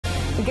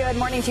Good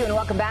morning to you and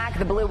welcome back.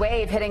 The blue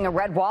wave hitting a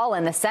red wall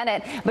in the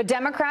Senate, but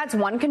Democrats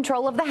won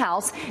control of the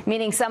House,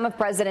 meaning some of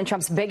President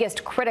Trump's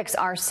biggest critics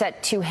are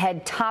set to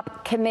head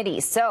top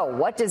committees. So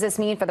what does this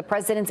mean for the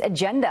president's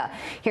agenda?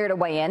 Here to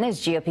weigh in is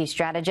GOP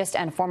strategist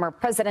and former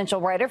presidential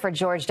writer for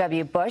George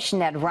W. Bush,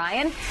 Ned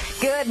Ryun.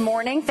 Good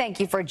morning. Thank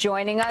you for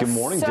joining us. Good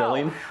morning,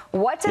 Jillian.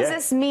 What does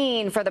this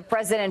mean for the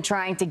president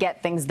trying to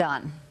get things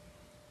done?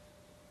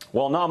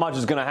 Well, not much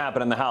is going to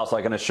happen in the House,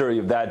 I can assure you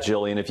of that,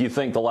 Jillian. If you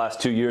think the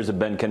last 2 years have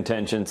been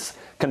contentious,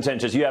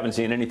 you haven't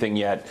seen anything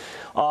yet.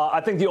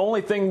 I think the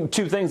only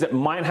two things that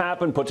might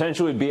happen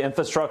potentially would be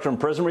infrastructure and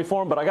prison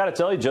reform. But I got to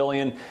tell you,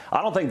 Jillian,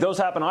 I don't think those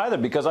happen either,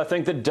 because I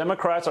think the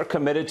Democrats are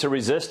committed to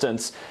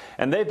resistance,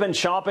 and they've been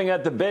chomping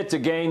at the bit to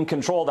gain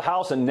control of the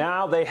House, and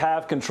now they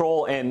have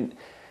control. And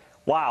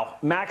wow.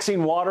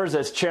 Maxine Waters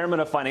as chairman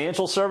of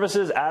financial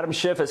services, Adam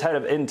Schiff as head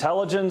of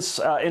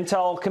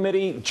Intel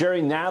Committee,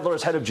 Jerry Nadler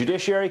as head of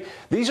judiciary.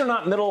 These are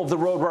not middle of the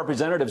road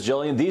representatives,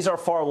 Jillian. These are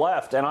far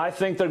left. And I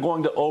think they're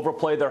going to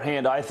overplay their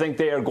hand. I think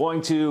they are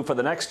going to, for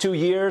the next 2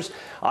 years,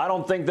 I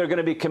don't think they're going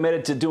to be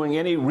committed to doing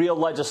any real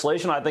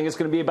legislation. I think it's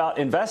going to be about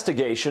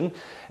investigation.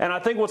 And I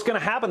think what's going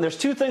to happen, there's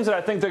two things that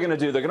I think they're going to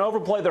do. They're going to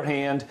overplay their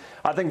hand.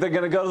 I think they're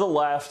going to go to the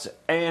left,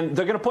 and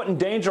they're going to put in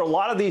danger a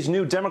lot of these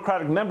new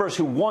Democratic members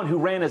who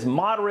ran as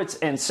moderates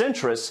and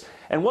centrists.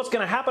 And what's going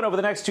to happen over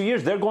the next 2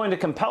 years, they're going to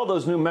compel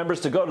those new members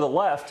to go to the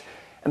left,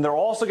 and they're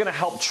also going to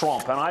help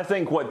Trump. And I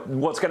think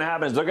what's going to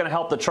happen is they're going to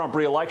help the Trump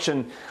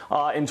reelection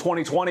in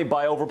 2020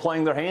 by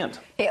overplaying their hand.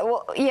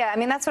 Yeah, I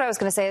mean, that's what I was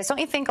going to say. Is don't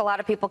you think a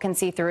lot of people can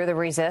see through the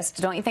resist?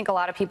 Don't you think a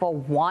lot of people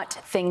want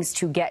things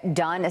to get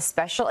done,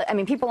 especially, I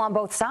mean, people on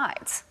both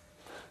sides?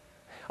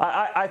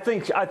 I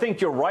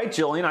think you're right,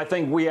 Jillian. I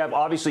think we have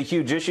obviously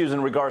huge issues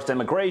in regards to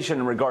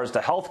immigration, in regards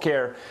to health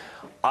care.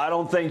 I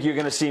don't think you're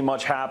going to see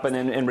much happen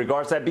in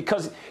regards to that,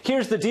 because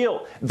here's the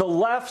deal. The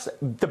left,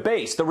 the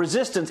base, the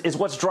resistance is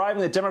what's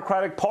driving the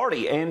Democratic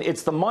Party, and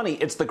it's the money,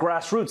 it's the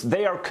grassroots.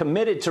 They are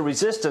committed to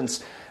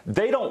resistance.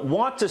 They don't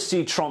want to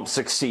see Trump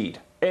succeed.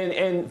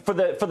 And for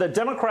the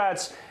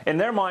Democrats, in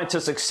their mind,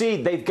 to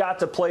succeed, they've got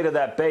to play to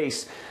that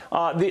base.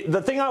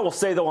 The thing I will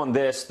say, though, on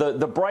this,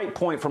 the bright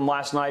point from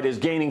last night is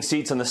gaining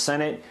seats in the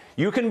Senate.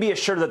 You can be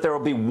assured that there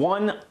will be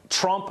one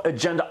Trump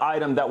agenda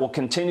item that will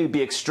continue to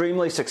be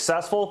extremely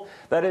successful.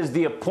 That is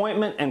the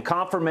appointment and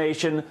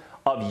confirmation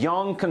of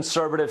young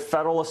conservative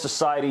Federalist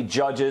Society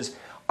judges.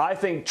 I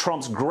think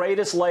Trump's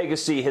greatest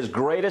legacy, his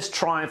greatest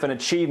triumph and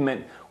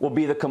achievement, will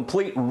be the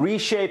complete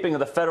reshaping of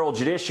the federal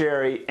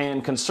judiciary,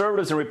 and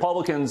conservatives and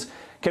Republicans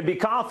can be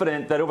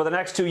confident that over the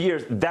next 2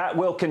 years, that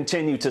will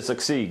continue to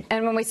succeed.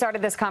 And when we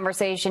started this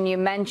conversation, you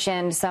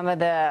mentioned some of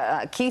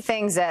the key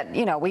things that,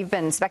 we've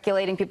been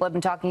speculating, people have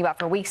been talking about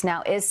for weeks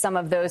now, is some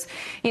of those,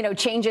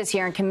 changes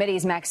here in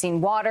committees. Maxine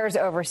Waters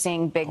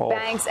overseeing big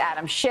banks,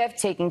 Adam Schiff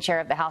taking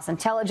chair of the House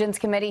Intelligence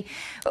Committee.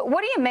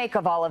 What do you make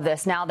of all of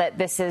this now that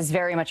this is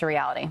very much a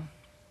reality?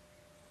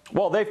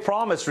 Well, they've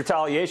promised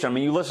retaliation. I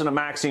mean, you listen to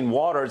Maxine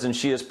Waters, and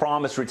she has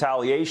promised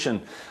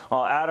retaliation.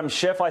 Adam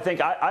Schiff, I think,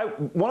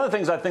 one of the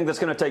things I think that's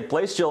going to take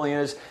place,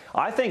 Jillian, is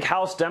I think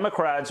House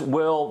Democrats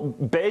will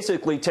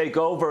basically take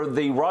over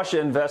the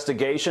Russia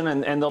investigation,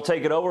 and they'll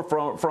take it over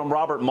from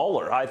Robert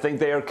Mueller. I think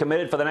they are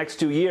committed for the next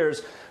 2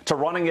 years to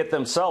running it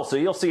themselves. So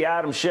you'll see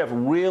Adam Schiff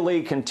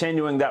really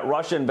continuing that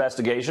Russia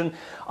investigation.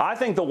 I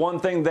think the one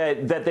thing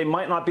that they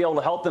might not be able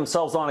to help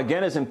themselves on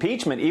again is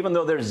impeachment, even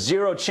though there's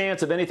zero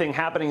chance of anything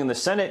happening in the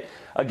Senate.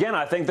 Again,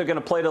 I think they're going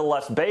to play to the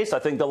left base. I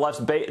think the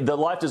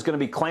left is going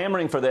to be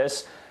clamoring for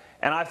this.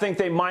 And I think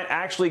they might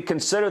actually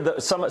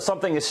consider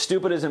something as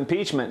stupid as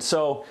impeachment.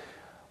 So,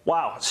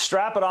 wow,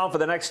 strap it on for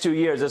the next 2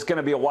 years. It's going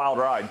to be a wild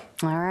ride.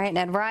 All right,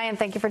 Ned Ryun,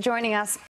 thank you for joining us.